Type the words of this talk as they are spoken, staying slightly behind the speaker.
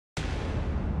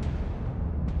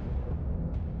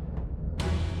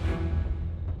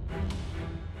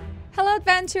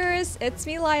adventurers, it's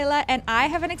me Lila and I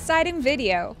have an exciting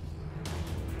video.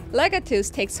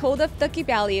 Legatus takes hold of the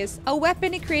Kibalius, a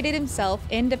weapon he created himself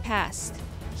in the past.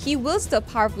 He wields the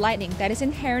power of lightning that is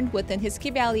inherent within his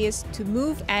Kibalius to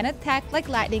move and attack like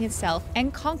lightning itself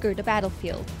and conquer the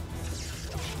battlefield.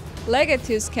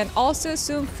 Legatus can also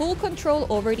assume full control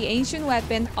over the ancient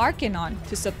weapon Arcanon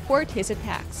to support his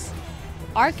attacks.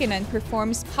 Arcanon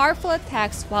performs powerful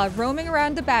attacks while roaming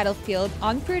around the battlefield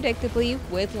unpredictably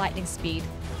with lightning speed.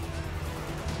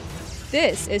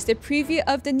 This is the preview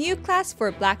of the new class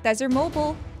for Black Desert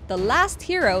Mobile, the last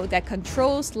hero that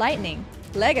controls lightning,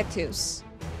 Legatus.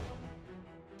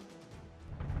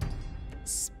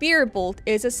 Spear Bolt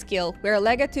is a skill where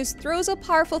Legatus throws a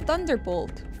powerful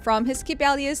thunderbolt from his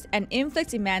Kibalius and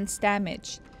inflicts immense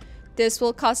damage. This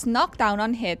will cause knockdown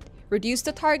on hit, reduce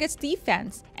the target's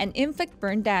defense, and inflict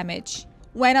burn damage.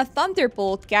 When a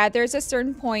thunderbolt gathers a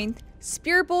certain point,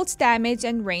 Spear Bolt's damage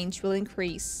and range will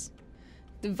increase.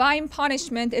 Divine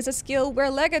Punishment is a skill where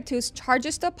Legatus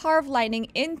charges the power of lightning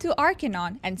into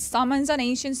Arcanon and summons an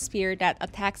ancient spear that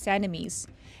attacks enemies.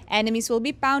 Enemies will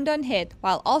be bound on hit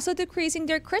while also decreasing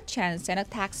their crit chance and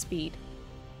attack speed.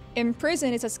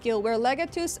 Imprison is a skill where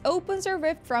Legatus opens a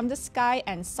rift from the sky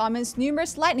and summons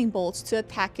numerous lightning bolts to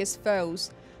attack his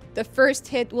foes. The first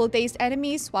hit will daze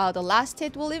enemies while the last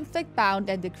hit will inflict bound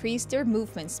and decrease their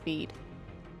movement speed.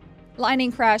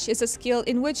 Lightning Crash is a skill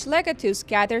in which Legatus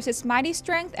gathers his mighty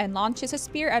strength and launches a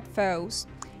spear at foes.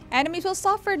 Enemies will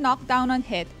suffer knockdown on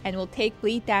hit and will take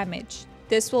bleed damage.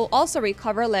 This will also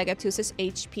recover Legatus'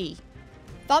 HP.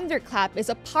 Thunderclap is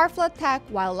a powerful attack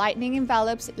while lightning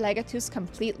envelops Legatus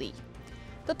completely.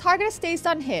 The target stays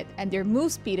on hit and their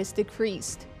move speed is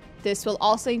decreased. This will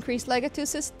also increase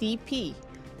Legatus' DP.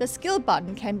 The skill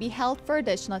button can be held for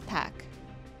additional attack.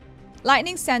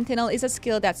 Lightning Sentinel is a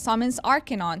skill that summons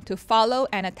Arcanon to follow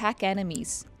and attack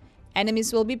enemies.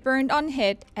 Enemies will be burned on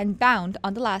hit and bound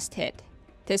on the last hit.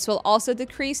 This will also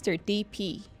decrease their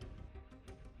DP.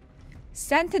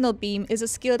 Sentinel Beam is a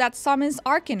skill that summons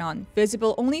Arcanon,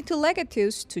 visible only to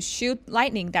Legatus, to shoot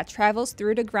lightning that travels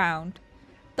through the ground.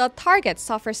 The target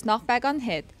suffers knockback on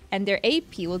hit and their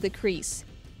AP will decrease.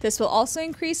 This will also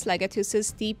increase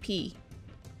Legatus' DP.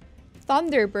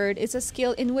 Thunderbird is a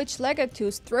skill in which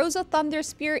Legatus throws a thunder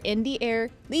spear in the air,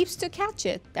 leaps to catch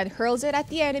it, then hurls it at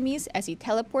the enemies as he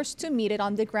teleports to meet it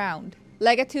on the ground.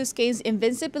 Legatus gains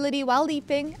invincibility while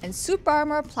leaping, and super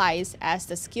armor applies as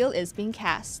the skill is being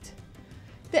cast.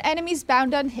 The enemy is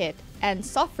bound on hit and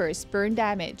suffers burn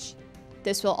damage.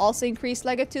 This will also increase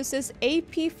Legatus'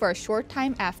 AP for a short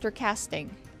time after casting.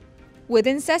 With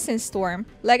Incessant Storm,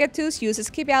 Legatus uses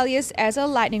Kibalius as a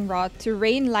lightning rod to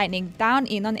rain lightning down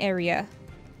in an area.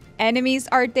 Enemies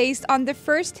are dazed on the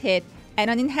first hit, and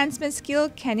an enhancement skill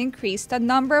can increase the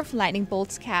number of lightning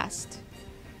bolts cast.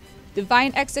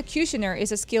 Divine Executioner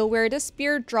is a skill where the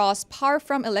spear draws power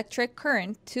from electric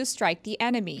current to strike the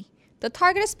enemy. The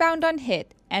target is bound on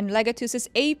hit, and Legatus'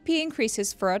 AP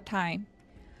increases for a time.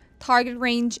 Target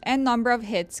range and number of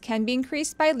hits can be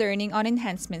increased by learning an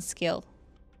enhancement skill.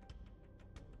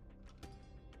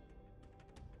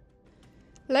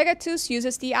 Legatus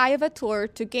uses the Eye of Atur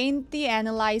to gain the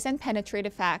Analyze and Penetrate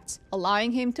effects,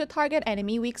 allowing him to target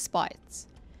enemy weak spots.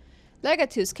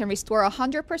 Legatus can restore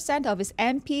 100% of his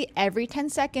MP every 10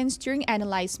 seconds during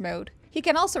Analyze mode. He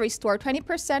can also restore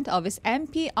 20% of his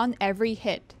MP on every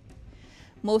hit.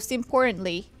 Most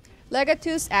importantly,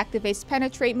 Legatus activates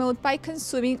Penetrate mode by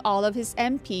consuming all of his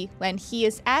MP when he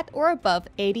is at or above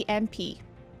 80 MP.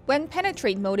 When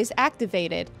Penetrate mode is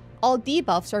activated, all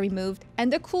debuffs are removed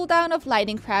and the cooldown of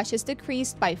Lightning Crash is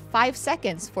decreased by 5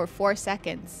 seconds for 4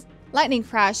 seconds. Lightning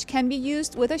Crash can be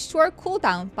used with a short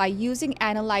cooldown by using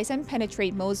Analyze and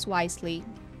Penetrate modes wisely.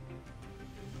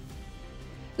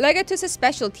 Legatus'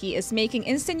 specialty is making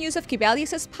instant use of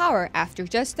Kibalius' power after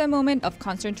just a moment of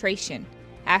concentration.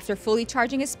 After fully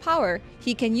charging his power,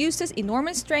 he can use his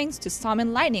enormous strength to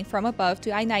summon lightning from above to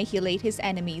annihilate his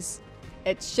enemies.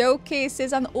 It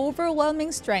showcases an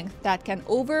overwhelming strength that can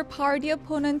overpower the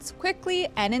opponents quickly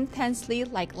and intensely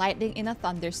like lightning in a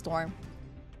thunderstorm.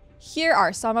 Here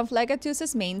are some of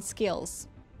Legatus' main skills.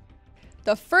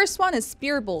 The first one is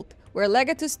Spear Bolt, where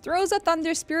Legatus throws a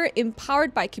thunder spear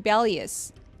empowered by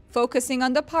Kibalius. Focusing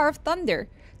on the power of thunder,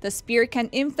 the spear can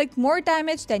inflict more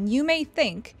damage than you may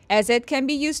think, as it can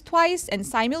be used twice and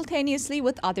simultaneously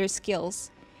with other skills.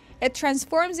 It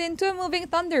transforms into a moving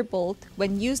thunderbolt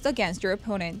when used against your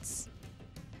opponents.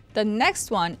 The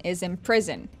next one is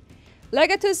Imprison.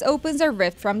 Legatus opens a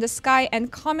rift from the sky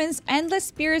and commons endless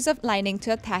spears of lightning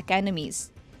to attack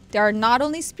enemies. There are not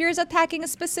only spears attacking a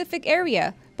specific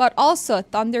area, but also a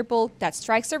thunderbolt that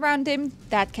strikes around him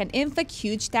that can inflict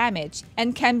huge damage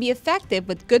and can be effective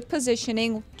with good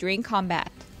positioning during combat.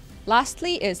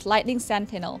 Lastly is Lightning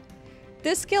Sentinel.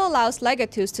 This skill allows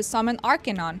Legatus to summon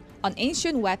Arcanon, an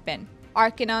ancient weapon.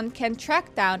 Arcanon can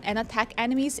track down and attack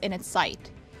enemies in its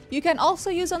sight. You can also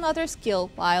use another skill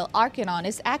while Arcanon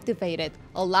is activated,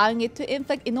 allowing it to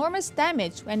inflict enormous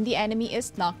damage when the enemy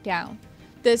is knocked down.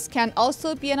 This can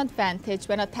also be an advantage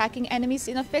when attacking enemies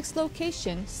in a fixed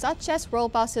location, such as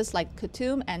world bosses like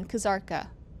Kutum and Kazarka.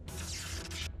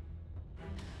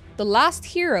 The last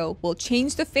hero will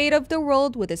change the fate of the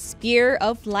world with a Spear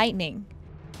of Lightning.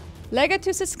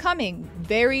 Legatus is coming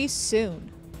very soon.